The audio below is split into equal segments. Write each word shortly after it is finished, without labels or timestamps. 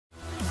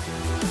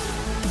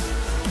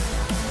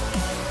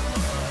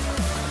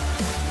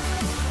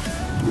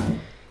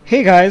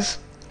Hey guys,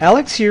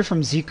 Alex here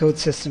from Z-Code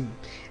System,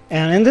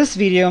 and in this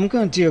video I'm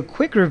going to do a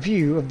quick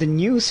review of the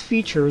newest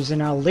features in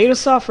our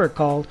latest software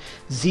called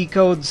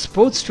Z-Code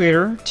Sports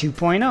Trader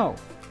 2.0.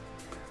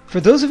 For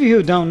those of you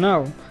who don't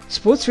know,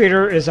 Sports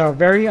Trader is our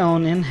very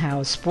own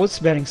in-house sports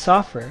betting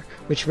software,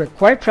 which we're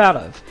quite proud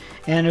of,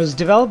 and it was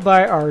developed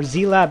by our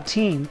Z-Lab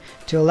team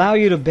to allow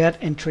you to bet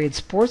and trade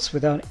sports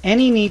without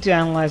any need to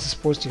analyze the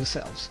sports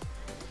yourselves.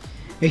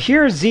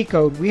 Here at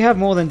Z-Code, we have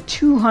more than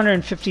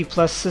 250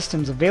 plus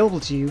systems available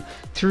to you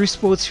through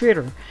Sports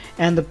Trader,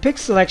 and the pick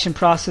selection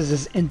process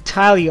is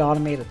entirely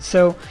automated,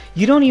 so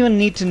you don't even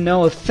need to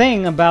know a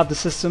thing about the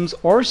systems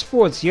or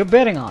sports you're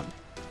betting on.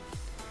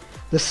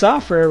 The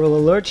software will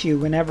alert you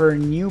whenever a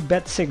new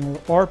bet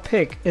signal or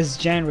pick is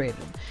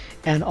generated,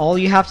 and all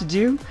you have to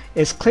do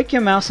is click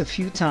your mouse a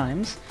few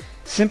times,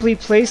 simply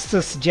place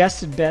the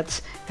suggested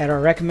bets at our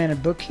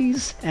recommended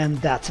bookies, and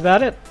that's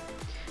about it.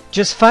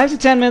 Just 5 to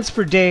 10 minutes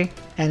per day,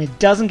 and it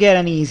doesn't get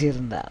any easier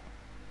than that.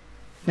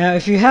 Now,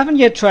 if you haven't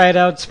yet tried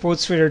out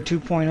Sports Trader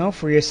 2.0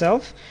 for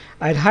yourself,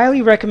 I'd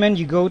highly recommend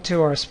you go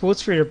to our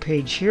Sports Trader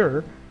page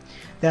here.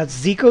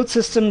 That's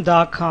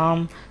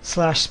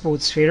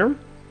zcodesystem.com/sportstrader.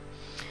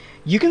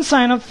 You can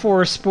sign up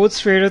for Sports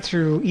Trader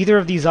through either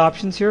of these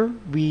options here.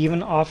 We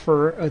even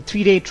offer a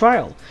 3-day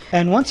trial.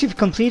 And once you've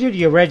completed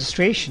your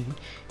registration,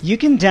 you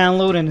can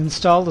download and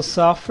install the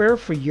software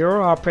for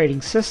your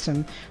operating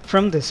system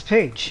from this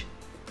page.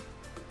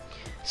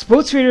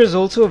 Sports Trader is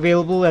also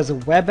available as a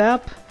web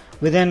app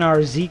within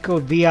our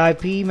Z-Code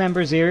VIP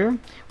members area,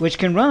 which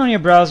can run on your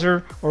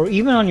browser or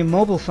even on your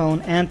mobile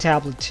phone and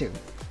tablet too.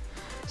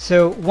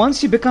 So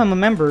once you become a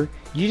member,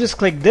 you just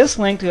click this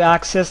link to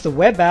access the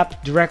web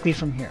app directly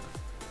from here.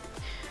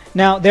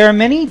 Now, there are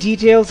many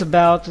details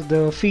about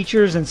the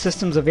features and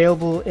systems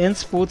available in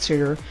Sports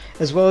Trader,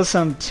 as well as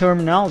some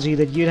terminology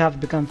that you'd have to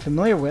become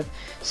familiar with.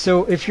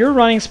 So if you're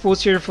running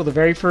Sports Trader for the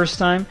very first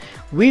time,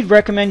 we'd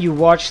recommend you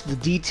watch the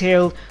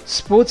detailed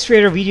Sports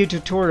Trader video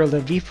tutorial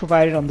that we've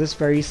provided on this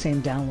very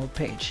same download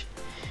page.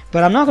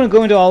 But I'm not going to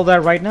go into all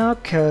that right now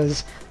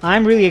because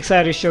I'm really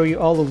excited to show you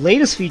all the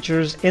latest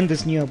features in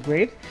this new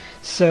upgrade.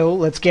 So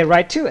let's get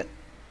right to it.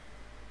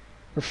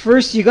 But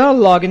first, you gotta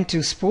log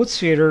into Sports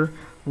Trader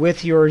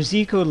with your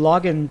Z-Code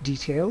login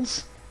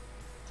details,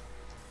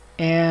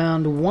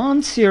 and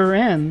once you're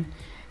in,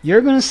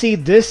 you're going to see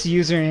this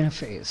user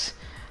interface.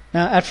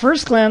 Now, at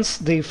first glance,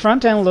 the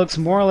front end looks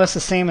more or less the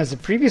same as the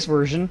previous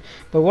version,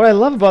 but what I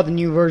love about the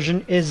new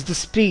version is the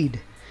speed.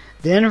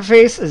 The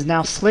interface is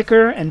now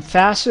slicker and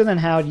faster than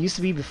how it used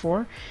to be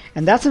before,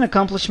 and that's an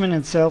accomplishment in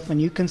itself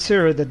when you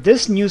consider that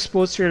this new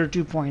Sports Trader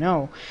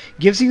 2.0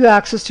 gives you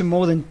access to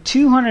more than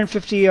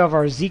 250 of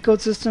our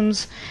Z-Code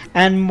systems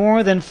and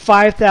more than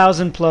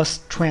 5,000 plus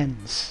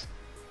trends.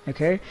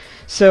 Okay,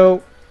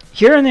 so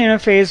here in the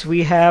interface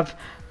we have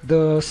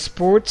the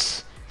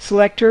sports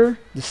selector,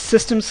 the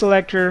system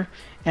selector,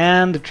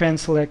 and the trend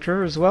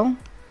selector as well.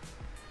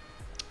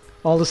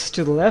 All this is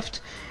to the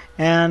left.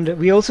 And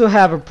we also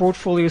have a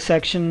portfolio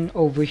section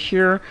over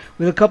here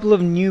with a couple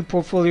of new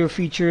portfolio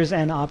features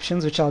and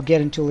options, which I'll get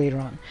into later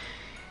on.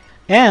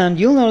 And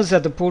you'll notice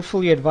that the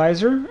portfolio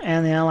advisor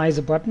and the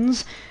analyzer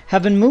buttons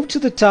have been moved to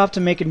the top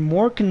to make it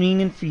more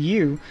convenient for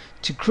you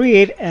to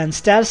create and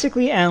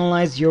statistically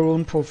analyze your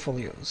own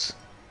portfolios.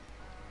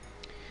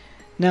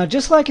 Now,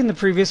 just like in the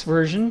previous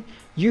version,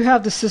 you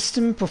have the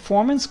system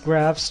performance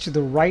graphs to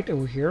the right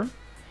over here.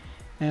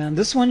 And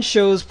this one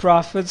shows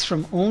profits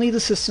from only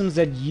the systems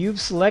that you've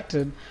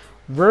selected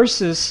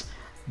versus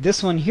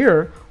this one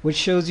here, which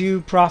shows you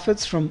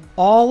profits from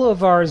all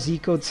of our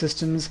Z-Code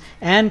systems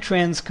and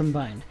trends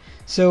combined.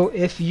 So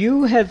if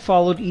you had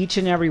followed each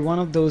and every one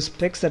of those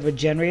picks that were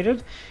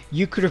generated,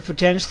 you could have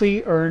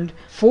potentially earned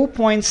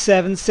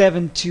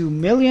 $4.772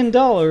 million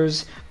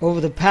over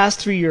the past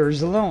 3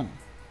 years alone.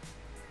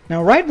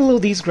 Now, right below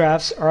these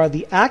graphs are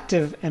the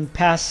active and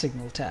past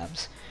signal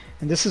tabs.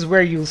 And this is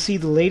where you'll see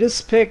the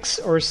latest picks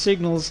or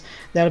signals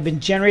that have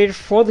been generated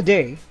for the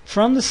day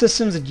from the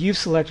systems that you've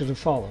selected to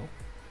follow.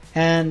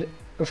 And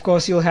of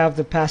course, you'll have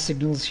the past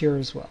signals here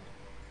as well.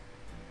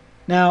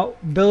 Now,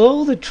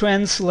 below the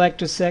trend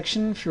selector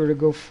section, if you were to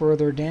go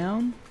further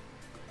down,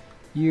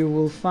 you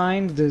will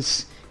find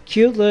this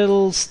cute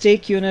little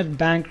stake unit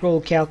bankroll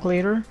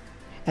calculator.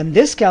 And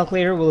this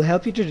calculator will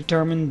help you to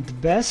determine the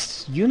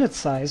best unit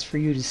size for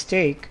you to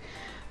stake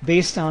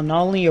based on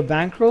not only your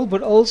bankroll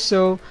but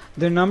also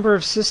the number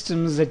of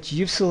systems that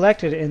you've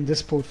selected in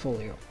this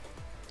portfolio.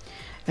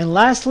 And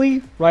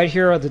lastly, right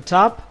here at the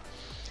top,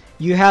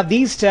 you have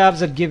these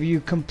tabs that give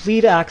you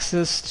complete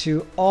access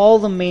to all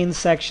the main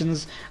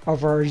sections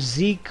of our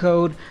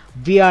Z-Code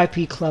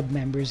VIP Club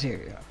members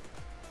area.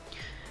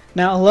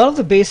 Now, a lot of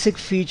the basic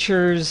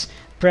features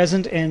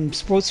present in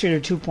Sports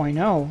Trader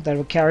 2.0 that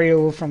will carry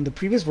over from the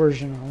previous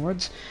version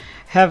onwards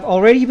have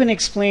already been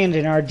explained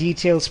in our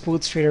detailed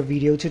Sports Trader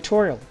video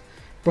tutorial.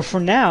 But for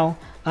now,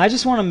 I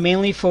just want to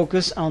mainly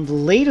focus on the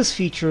latest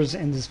features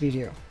in this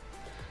video.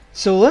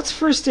 So let's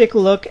first take a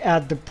look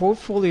at the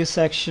portfolio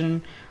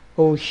section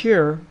over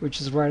here,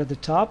 which is right at the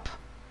top.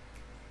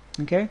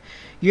 Okay,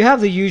 you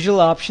have the usual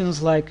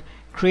options like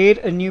create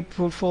a new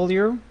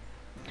portfolio, you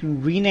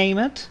can rename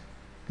it,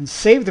 and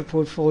save the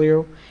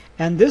portfolio,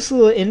 and this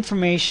little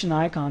information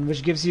icon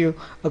which gives you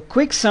a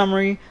quick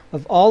summary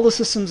of all the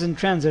systems and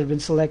trends that have been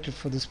selected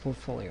for this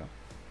portfolio.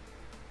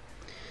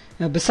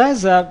 Now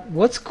besides that,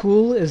 what's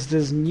cool is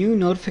this new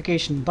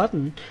notification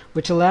button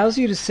which allows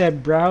you to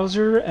set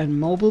browser and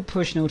mobile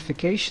push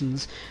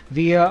notifications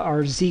via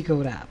our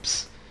Z-code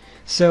apps.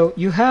 So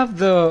you have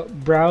the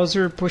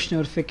browser push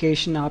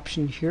notification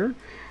option here,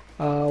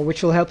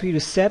 which will help you to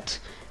set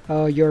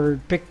your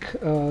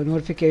pick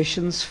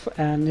notifications,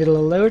 and it'll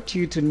alert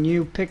you to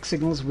new pick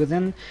signals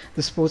within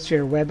the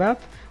SportsTrader web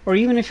app, or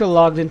even if you're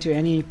logged into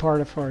any part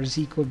of our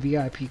Z-code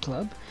VIP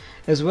club,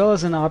 as well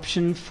as an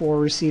option for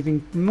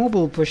receiving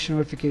mobile push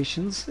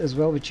notifications as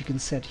well, which you can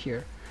set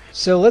here.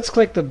 So let's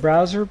click the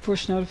browser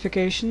push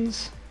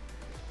notifications,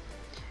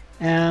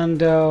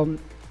 and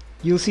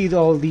you'll see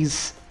all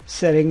these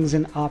settings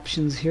and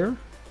options here.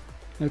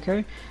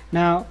 Okay,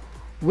 now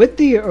with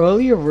the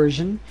earlier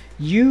version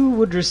you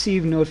would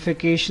receive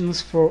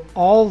notifications for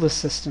all the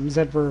systems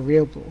that were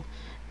available,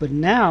 but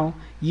now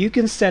you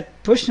can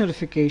set push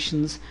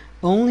notifications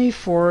only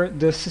for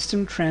the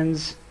system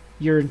trends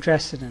you're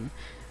interested in.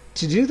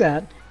 To do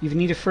that, you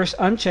need to first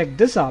uncheck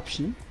this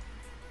option,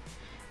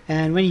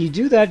 and when you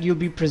do that you'll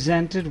be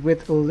presented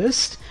with a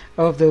list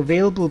of the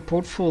available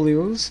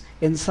portfolios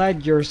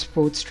inside your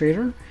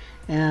SportsTrader,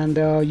 and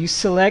you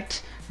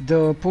select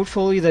the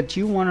portfolio that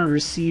you want to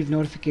receive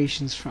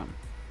notifications from.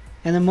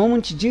 And the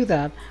moment you do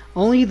that,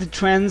 only the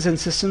trends and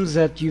systems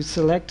that you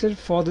selected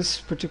for this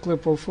particular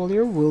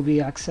portfolio will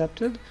be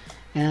accepted,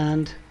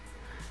 and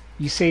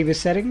you save your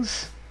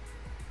settings,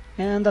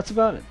 and that's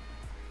about it.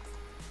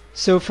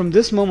 So from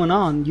this moment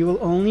on, you will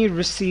only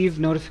receive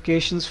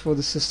notifications for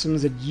the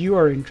systems that you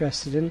are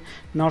interested in,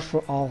 not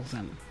for all of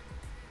them.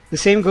 The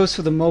same goes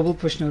for the mobile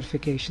push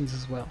notifications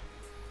as well.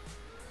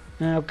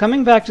 Now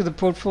coming back to the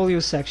portfolio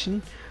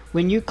section,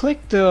 when you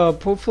click the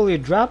portfolio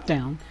drop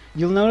down,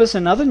 you'll notice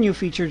another new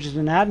feature which has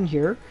been added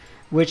here,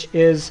 which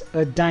is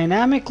a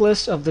dynamic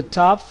list of the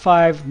top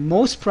 5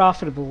 most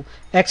profitable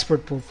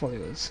expert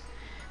portfolios.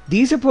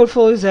 These are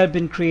portfolios that have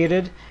been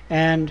created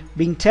and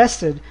being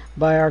tested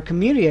by our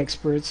community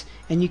experts,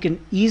 and you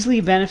can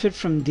easily benefit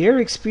from their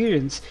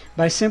experience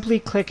by simply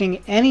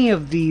clicking any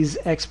of these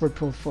expert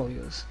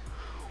portfolios.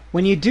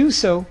 When you do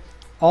so,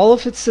 all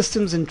of its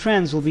systems and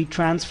trends will be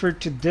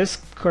transferred to this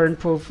current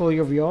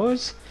portfolio of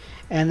yours,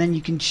 and then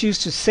you can choose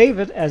to save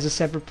it as a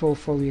separate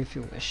portfolio if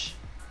you wish.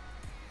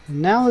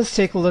 Now let's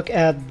take a look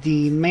at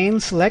the main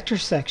selector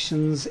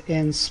sections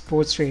in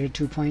SportsTrader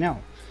 2.0. Now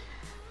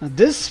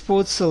this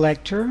sports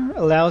selector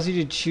allows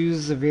you to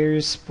choose the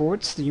various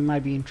sports that you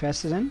might be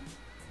interested in,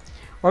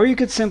 or you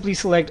could simply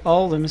select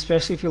all of them,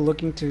 especially if you're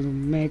looking to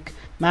make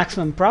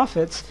maximum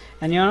profits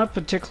and you're not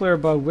particular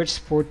about which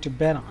sport to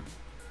bet on.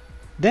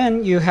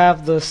 Then you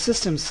have the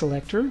system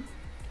selector,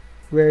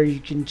 where you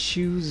can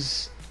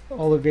choose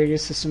all the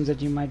various systems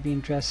that you might be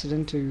interested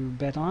in to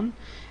bet on,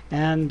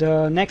 and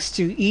next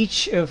to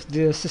each of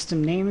the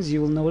system names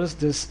you will notice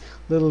this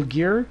little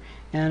gear,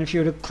 and if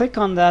you were to click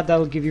on that, that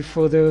will give you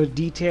further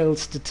detailed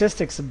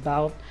statistics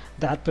about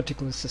that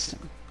particular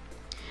system.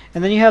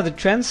 And then you have the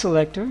trend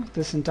selector,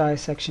 this entire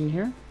section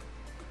here,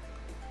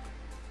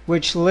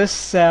 which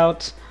lists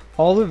out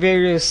all the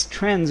various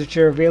trends which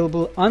are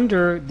available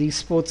under the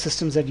sports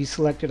systems that you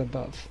selected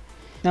above.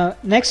 Now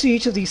next to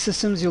each of these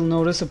systems you'll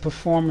notice a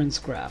performance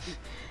graph.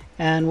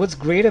 And what's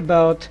great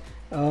about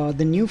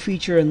the new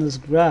feature in this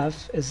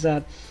graph is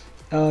that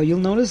you'll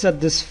notice that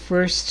this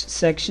first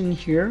section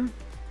here,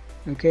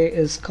 okay,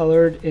 is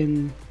colored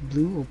in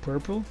blue or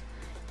purple,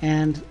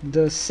 and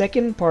the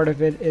second part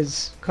of it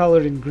is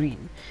colored in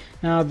green.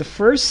 Now the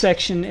first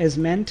section is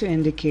meant to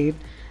indicate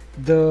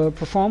the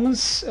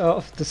performance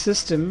of the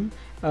system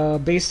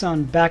based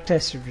on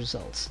backtested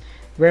results,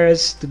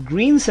 whereas the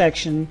green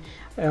section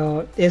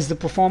is the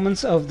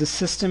performance of the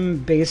system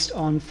based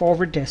on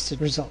forward tested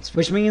results,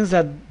 which means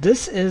that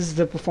this is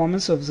the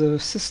performance of the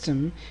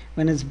system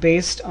when it's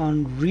based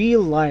on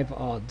real live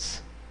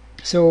odds.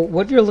 So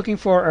what we're looking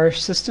for are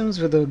systems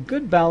with a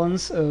good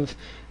balance of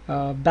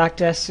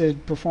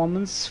backtested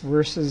performance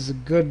versus a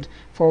good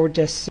forward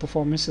tested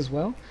performance as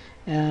well,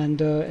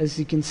 and as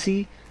you can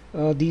see,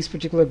 these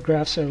particular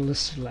graphs are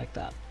listed like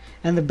that.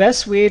 And the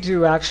best way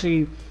to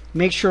actually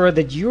make sure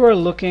that you are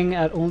looking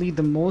at only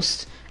the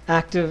most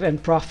active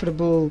and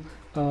profitable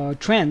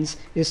trends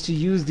is to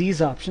use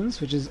these options,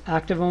 which is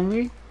active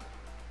only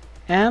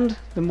and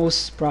the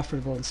most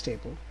profitable and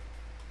stable.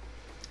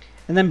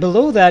 And then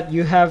below that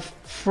you have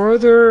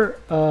further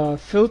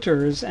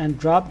filters and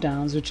drop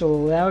downs which will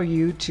allow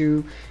you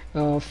to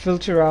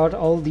filter out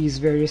all these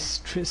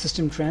various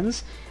system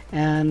trends,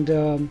 and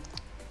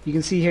you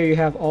can see here you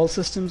have all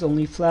systems,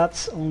 only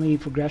flats, only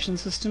progression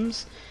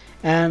systems,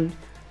 and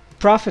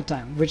profit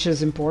time, which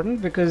is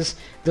important because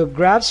the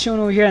graphs shown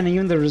over here and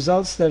even the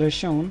results that are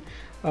shown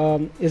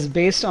is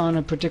based on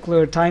a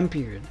particular time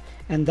period,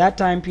 and that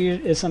time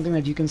period is something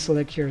that you can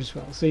select here as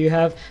well. So you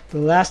have the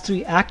last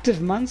 3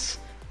 active months,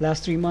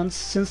 last 3 months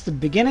since the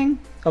beginning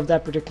of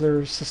that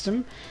particular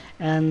system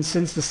and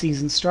since the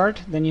season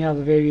start. Then you have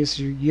the various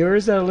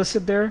years that are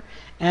listed there,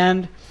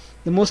 and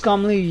the most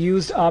commonly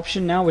used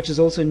option now, which is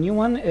also a new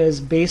one, is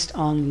based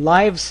on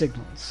live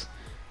signals.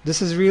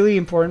 This is really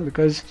important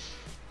because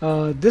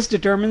this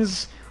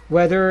determines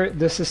whether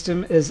the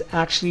system is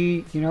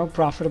actually,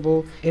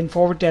 profitable in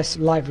forward test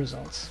live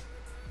results.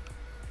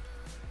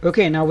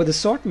 Okay, now with the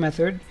sort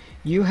method,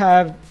 you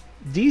have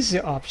these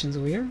options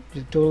over here: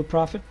 the total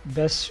profit,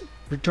 best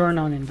return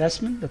on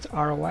investment, that's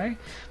ROI,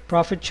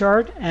 profit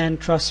chart, and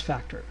trust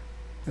factor.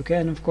 Okay,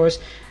 and of course,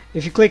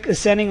 if you click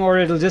ascending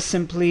order, it'll just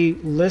simply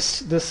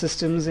list the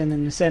systems in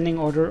an ascending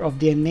order of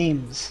their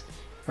names.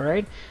 All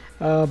right.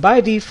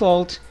 By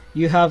default,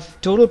 you have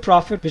total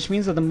profit, which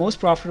means that the most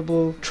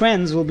profitable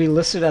trends will be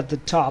listed at the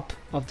top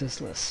of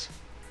this list.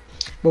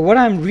 But what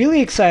I'm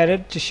really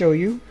excited to show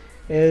you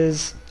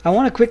is I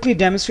want to quickly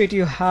demonstrate to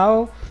you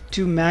how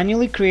to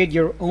manually create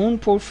your own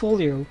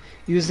portfolio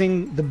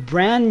using the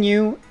brand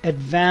new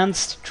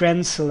advanced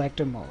trend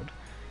selector mode.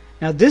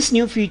 Now, this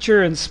new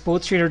feature in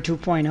SportsTrader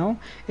 2.0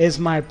 is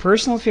my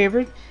personal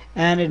favorite,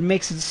 and it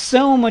makes it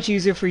so much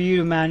easier for you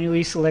to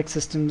manually select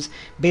systems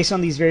based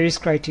on these various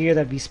criteria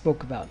that we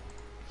spoke about.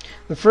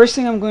 The first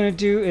thing I'm going to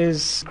do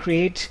is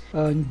create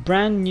a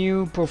brand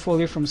new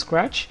portfolio from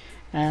scratch,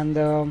 and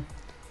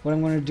what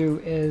I'm going to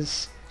do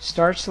is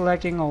start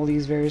selecting all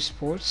these various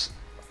sports,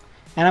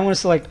 and I'm going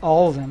to select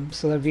all of them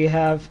so that we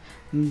have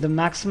the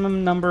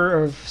maximum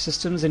number of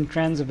systems and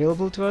trends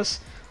available to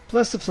us,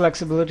 plus the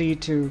flexibility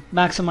to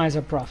maximize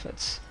our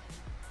profits.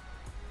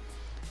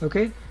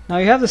 Okay, now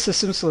you have the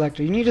system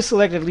selector. You need to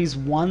select at least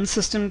one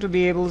system to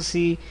be able to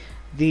see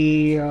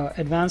the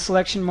advanced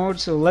selection mode.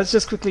 So let's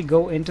just quickly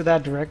go into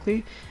that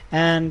directly.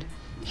 And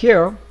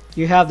here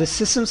you have the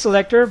system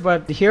selector,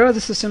 but here are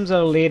the systems that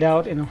are laid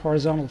out in a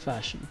horizontal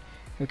fashion.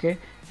 Okay,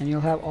 and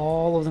you'll have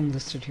all of them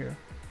listed here.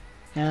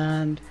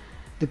 And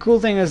the cool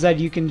thing is that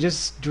you can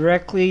just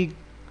directly,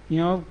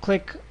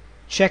 click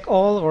check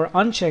all or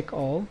uncheck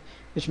all,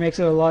 which makes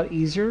it a lot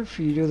easier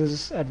for you to do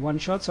this at one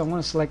shot. So I'm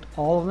going to select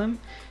all of them,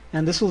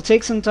 and this will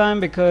take some time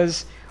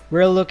because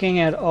we're looking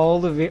at all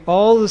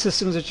the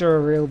systems which are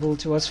available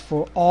to us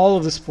for all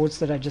of the sports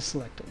that I just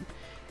selected.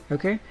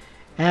 Okay,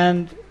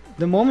 and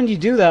the moment you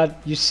do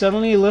that, you're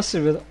suddenly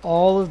listed with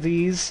all of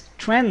these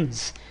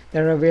trends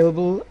that are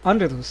available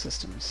under those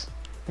systems.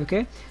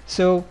 Okay,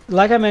 so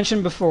like I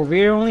mentioned before,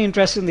 we're only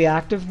interested in the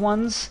active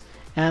ones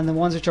and the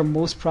ones which are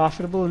most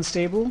profitable and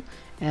stable,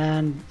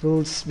 and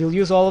we'll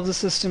use all of the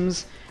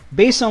systems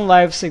based on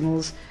live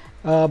signals.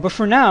 But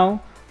for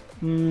now,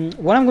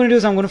 what I'm going to do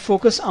is I'm going to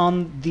focus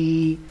on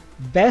the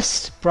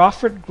best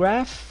profit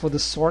graph for the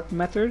sort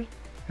method.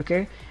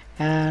 Okay,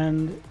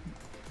 and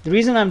the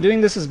reason I'm doing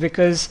this is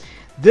because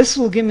this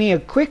will give me a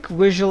quick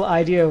visual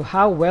idea of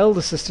how well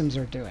the systems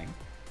are doing.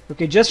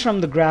 Okay, just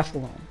from the graph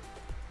alone.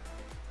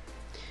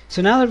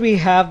 So now that we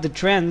have the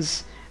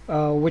trends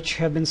which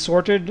have been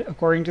sorted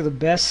according to the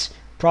best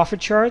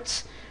profit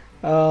charts,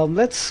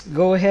 let's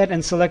go ahead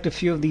and select a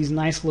few of these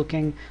nice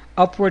looking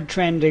upward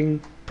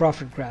trending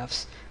profit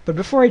graphs. But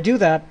before I do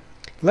that,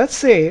 let's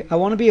say I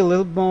want to be a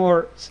little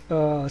more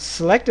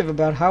selective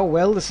about how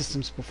well the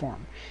systems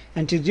perform.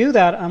 And to do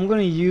that, I'm going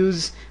to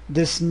use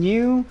this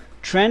new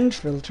trend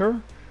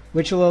filter,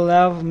 which will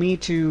allow me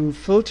to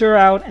filter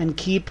out and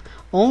keep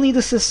only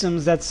the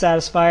systems that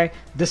satisfy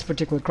this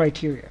particular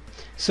criteria.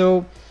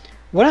 So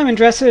what I'm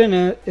interested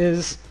in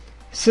is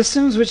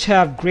systems which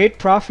have great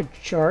profit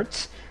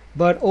charts,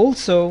 but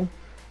also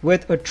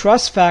with a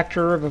trust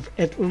factor of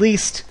at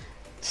least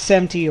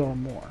 70 or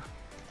more.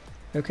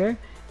 Okay,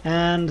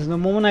 and the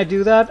moment I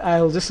do that,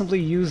 I'll just simply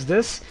use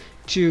this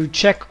to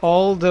check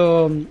all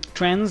the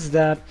trends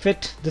that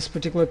fit this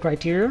particular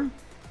criteria.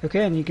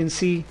 Okay, and you can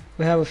see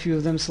we have a few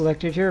of them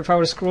selected here. If I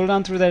were to scroll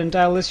down through that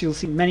entire list, you'll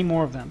see many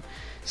more of them.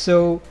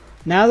 So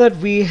now that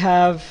we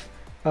have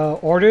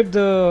ordered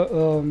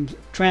the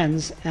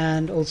trends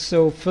and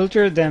also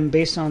filtered them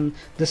based on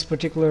this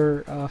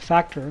particular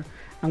factor,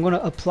 I'm going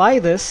to apply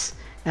this,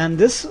 and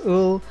this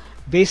will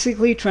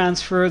basically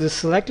transfer the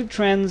selected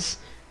trends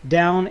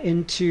down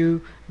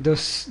into the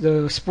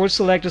sports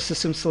selector,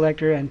 system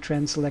selector, and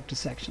trend selector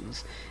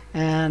sections.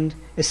 And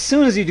as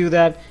soon as you do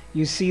that,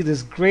 you see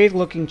this great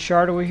looking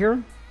chart over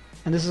here,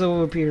 and this is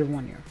over a period of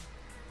 1 year.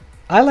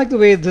 I like the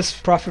way this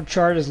profit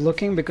chart is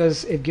looking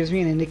because it gives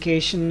me an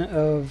indication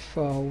of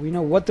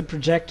what the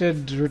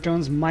projected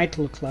returns might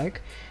look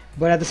like.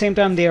 But at the same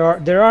time,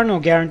 there are no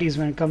guarantees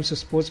when it comes to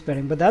sports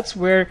betting. But that's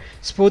where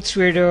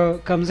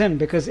SportsTrader comes in,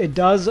 because it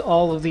does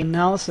all of the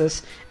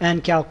analysis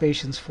and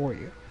calculations for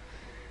you.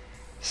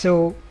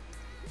 So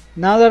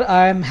now that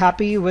I'm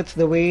happy with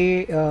the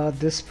way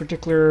this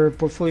particular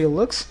portfolio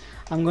looks,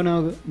 I'm going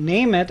to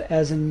name it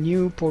as a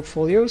new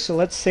portfolio. So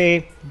let's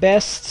say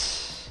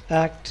best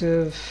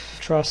active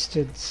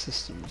trusted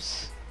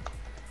systems.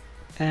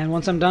 And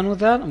once I'm done with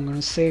that, I'm going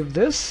to save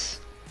this,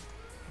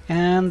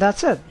 and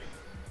that's it.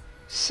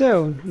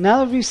 So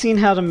now that we've seen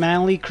how to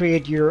manually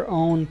create your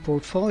own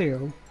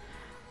portfolio,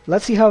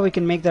 let's see how we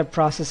can make that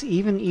process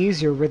even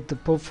easier with the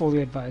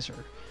Portfolio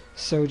Advisor.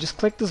 So just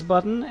click this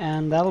button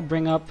and that'll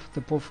bring up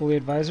the Portfolio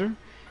Advisor.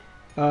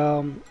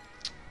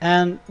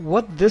 And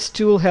what this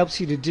tool helps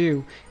you to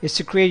do is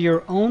to create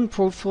your own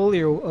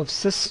portfolio of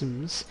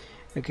systems,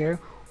 okay,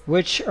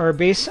 which are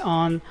based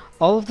on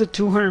all of the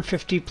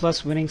 250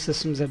 plus winning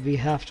systems that we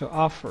have to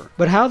offer.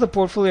 But how the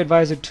Portfolio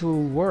Advisor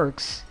tool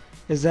works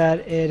is that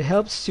it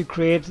helps to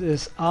create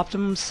this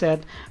optimum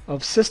set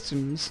of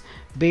systems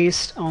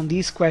based on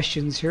these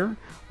questions here,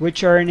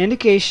 which are an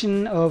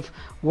indication of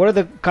what are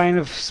the kind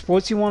of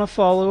sports you want to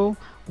follow,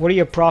 what are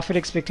your profit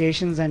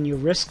expectations and your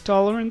risk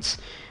tolerance,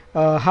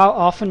 how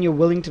often you're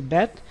willing to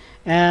bet,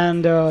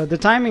 and the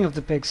timing of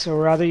the picks,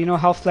 or rather,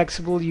 how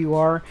flexible you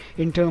are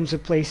in terms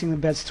of placing the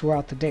bets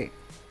throughout the day.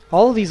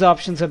 All of these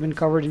options have been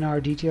covered in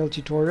our detailed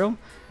tutorial,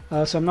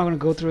 so I'm not going to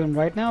go through them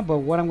right now, but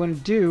what I'm going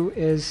to do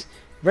is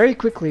very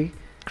quickly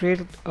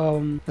create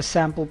a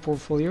sample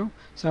portfolio.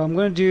 So I'm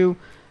going to do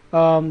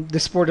the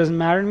sport doesn't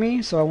matter to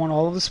me, so I want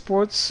all of the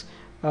sports.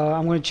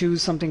 I'm going to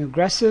choose something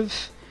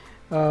aggressive.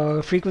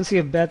 Frequency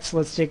of bets,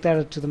 let's take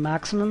that to the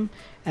maximum.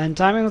 And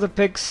timing of the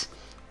picks,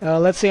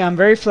 let's say I'm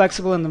very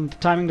flexible and the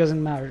timing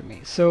doesn't matter to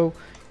me. So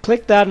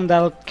click that and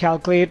that'll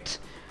calculate,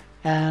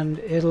 and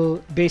it'll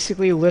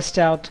basically list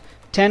out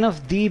 10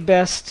 of the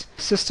best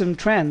system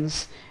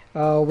trends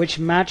which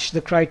match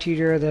the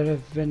criteria that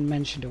have been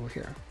mentioned over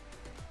here.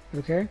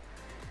 Okay,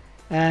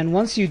 and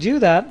once you do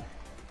that,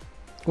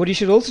 what you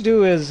should also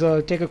do is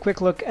take a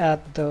quick look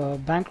at the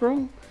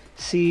bankroll,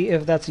 see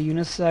if that's a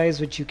unit size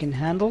which you can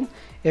handle.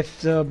 If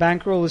the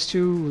bankroll is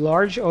too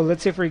large, or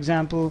let's say for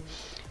example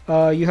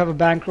you have a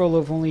bankroll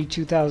of only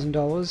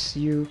 $2,000,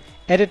 you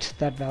edit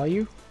that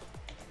value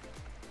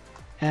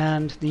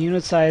and the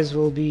unit size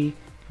will be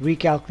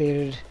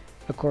recalculated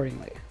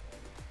accordingly.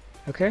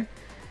 Okay,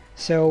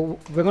 so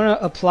we're going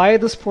to apply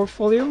this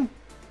portfolio,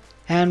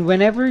 and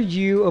whenever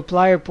you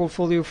apply a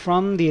portfolio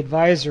from the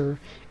advisor,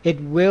 it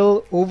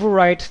will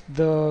overwrite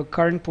the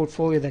current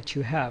portfolio that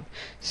you have.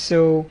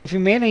 So if you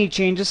made any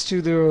changes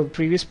to the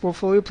previous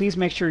portfolio, please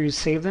make sure you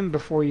save them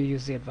before you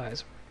use the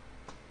advisor.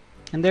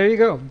 And there you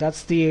go,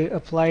 that's the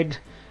applied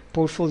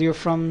portfolio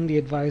from the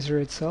advisor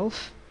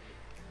itself.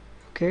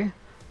 Okay,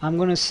 I'm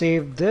going to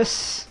save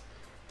this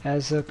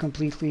as a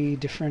completely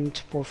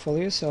different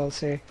portfolio, so I'll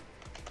say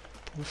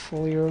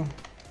Portfolio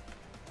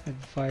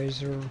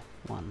Advisor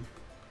 1.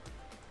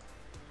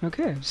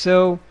 Okay,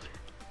 so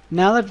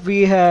now that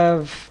we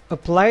have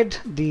applied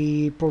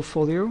the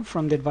portfolio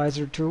from the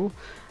advisor tool,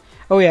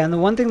 oh yeah, and the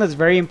one thing that's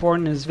very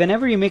important is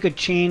whenever you make a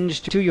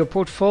change to your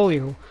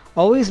portfolio,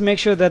 always make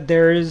sure that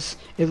there is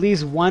at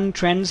least one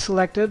trend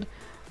selected,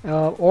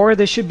 or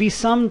there should be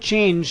some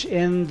change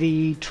in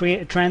the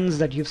trends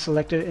that you've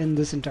selected in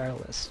this entire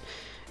list.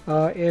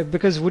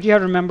 Because what you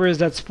have to remember is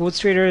that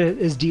SportsTrader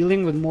is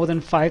dealing with more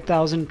than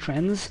 5,000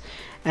 trends,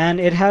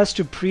 and it has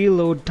to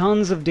preload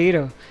tons of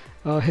data,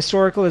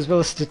 historical as well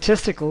as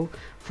statistical,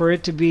 for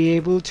it to be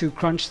able to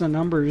crunch the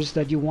numbers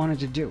that you wanted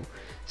to do.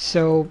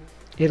 So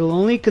it'll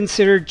only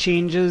consider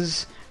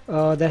changes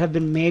that have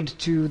been made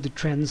to the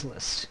trends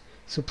list.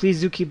 So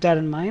please do keep that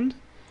in mind.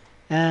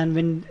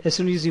 And as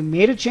soon as you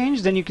made a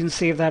change, then you can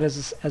save that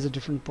as a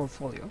different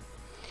portfolio.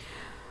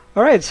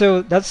 Alright,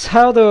 so that's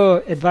how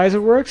the advisor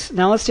works.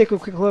 Now let's take a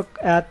quick look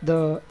at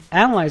the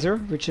analyzer,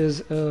 which is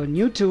a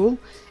new tool,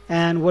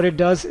 and what it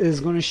does is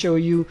going to show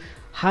you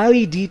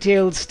highly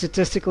detailed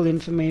statistical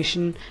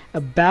information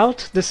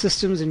about the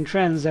systems and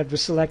trends that were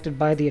selected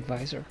by the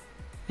advisor.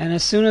 And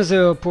as soon as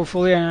the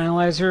portfolio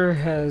analyzer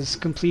has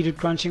completed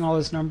crunching all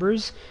its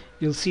numbers,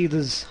 you'll see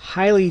this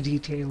highly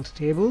detailed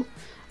table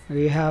where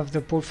you have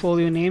the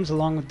portfolio names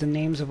along with the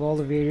names of all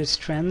the various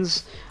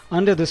trends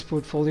under this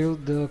portfolio,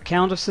 the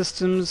count of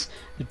systems,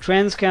 the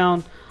trends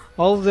count,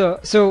 all of the...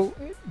 So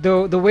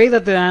the way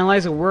that the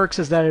analyzer works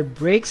is that it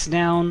breaks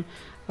down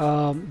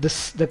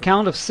the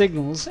count of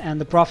signals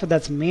and the profit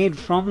that's made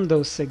from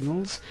those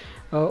signals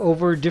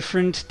over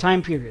different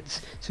time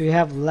periods. So you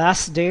have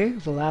last day,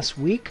 the last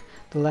week,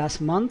 the last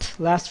month,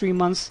 last 3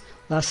 months,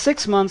 last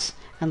 6 months,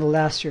 and the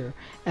last year.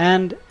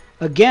 And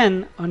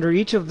again, under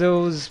each of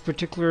those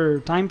particular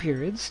time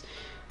periods,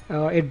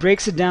 it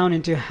breaks it down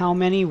into how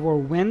many were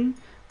win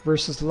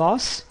versus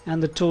loss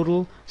and the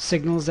total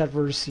signals that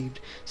were received.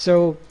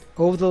 So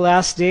over the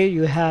last day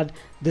you had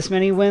this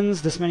many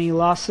wins, this many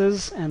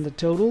losses, and the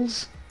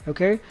totals.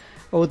 Okay,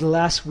 over the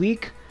last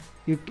week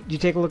you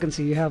take a look and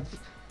see you have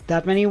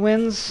that many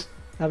wins,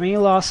 that many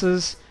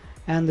losses,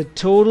 and the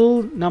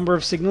total number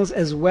of signals,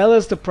 as well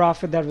as the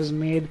profit that was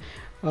made,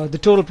 the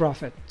total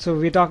profit. So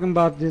we're talking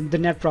about the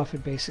net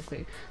profit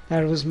basically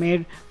that was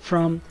made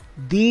from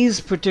these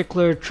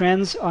particular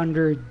trends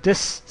under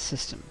this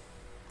system.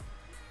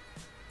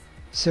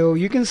 So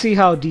you can see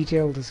how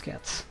detailed this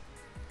gets.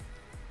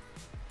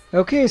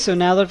 Okay, so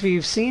now that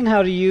we've seen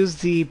how to use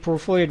the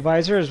portfolio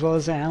advisor as well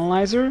as the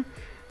analyzer,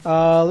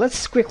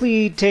 let's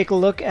quickly take a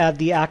look at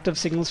the active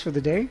signals for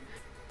the day.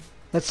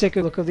 Let's take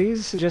a look at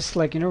these. Just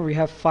like, we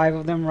have 5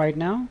 of them right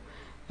now.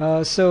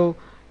 So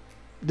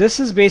this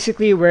is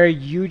basically where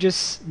you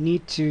just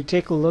need to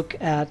take a look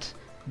at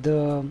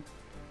the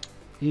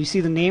You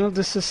see the name of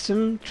the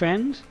system,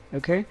 trend,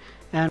 okay?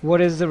 And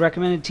what is the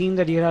recommended team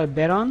that you had to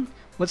bet on?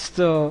 What's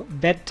the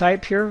bet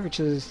type here, which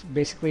is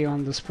basically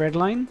on the spread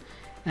line,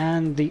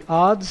 and the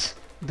odds,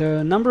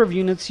 the number of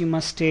units you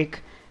must stake,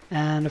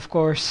 and of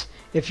course,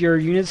 if your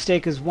unit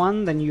stake is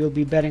 1, then you'll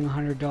be betting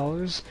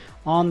 $100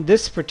 on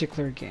this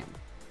particular game.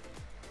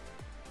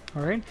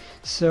 Alright,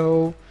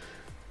 so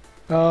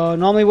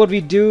normally what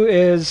we do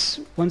is,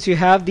 once you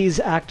have these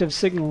active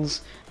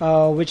signals,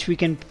 which we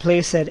can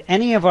place at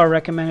any of our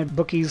recommended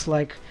bookies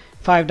like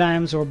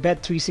 5dimes or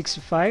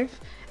Bet365,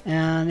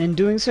 and in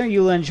doing so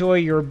you'll enjoy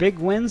your big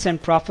wins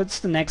and profits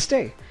the next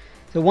day.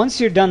 So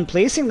once you're done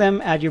placing them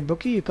at your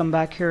bookie, you come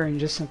back here and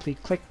just simply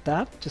click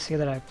that to say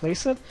that I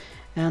place it,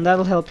 and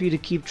that'll help you to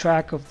keep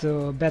track of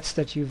the bets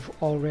that you've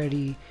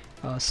already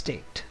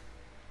staked.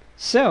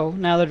 So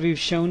now that we've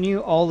shown you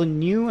all the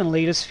new and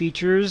latest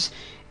features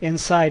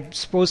inside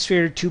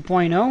SportsTrader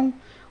 2.0,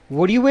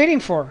 what are you waiting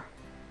for?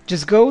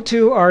 Just go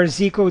to our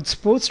Zcode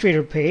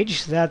SportsTrader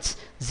page, that's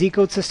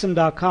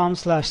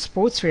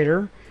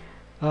zcodesystem.com/SportsTrader,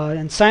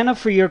 and sign up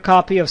for your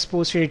copy of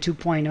SportsTrader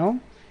 2.0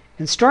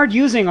 and start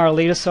using our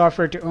latest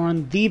software to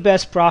earn the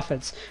best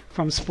profits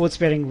from sports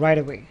betting right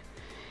away.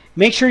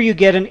 Make sure you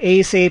get an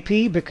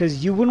ASAP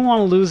because you wouldn't want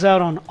to lose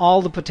out on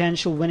all the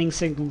potential winning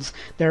signals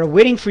that are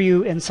waiting for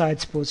you inside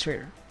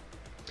SportsTrader.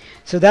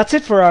 So that's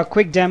it for our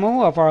quick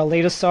demo of our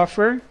latest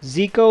software,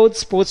 Zcode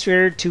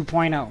SportsTrader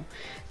 2.0.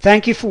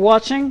 Thank you for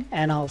watching,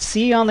 and I'll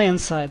see you on the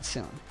inside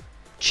soon.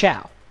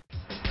 Ciao.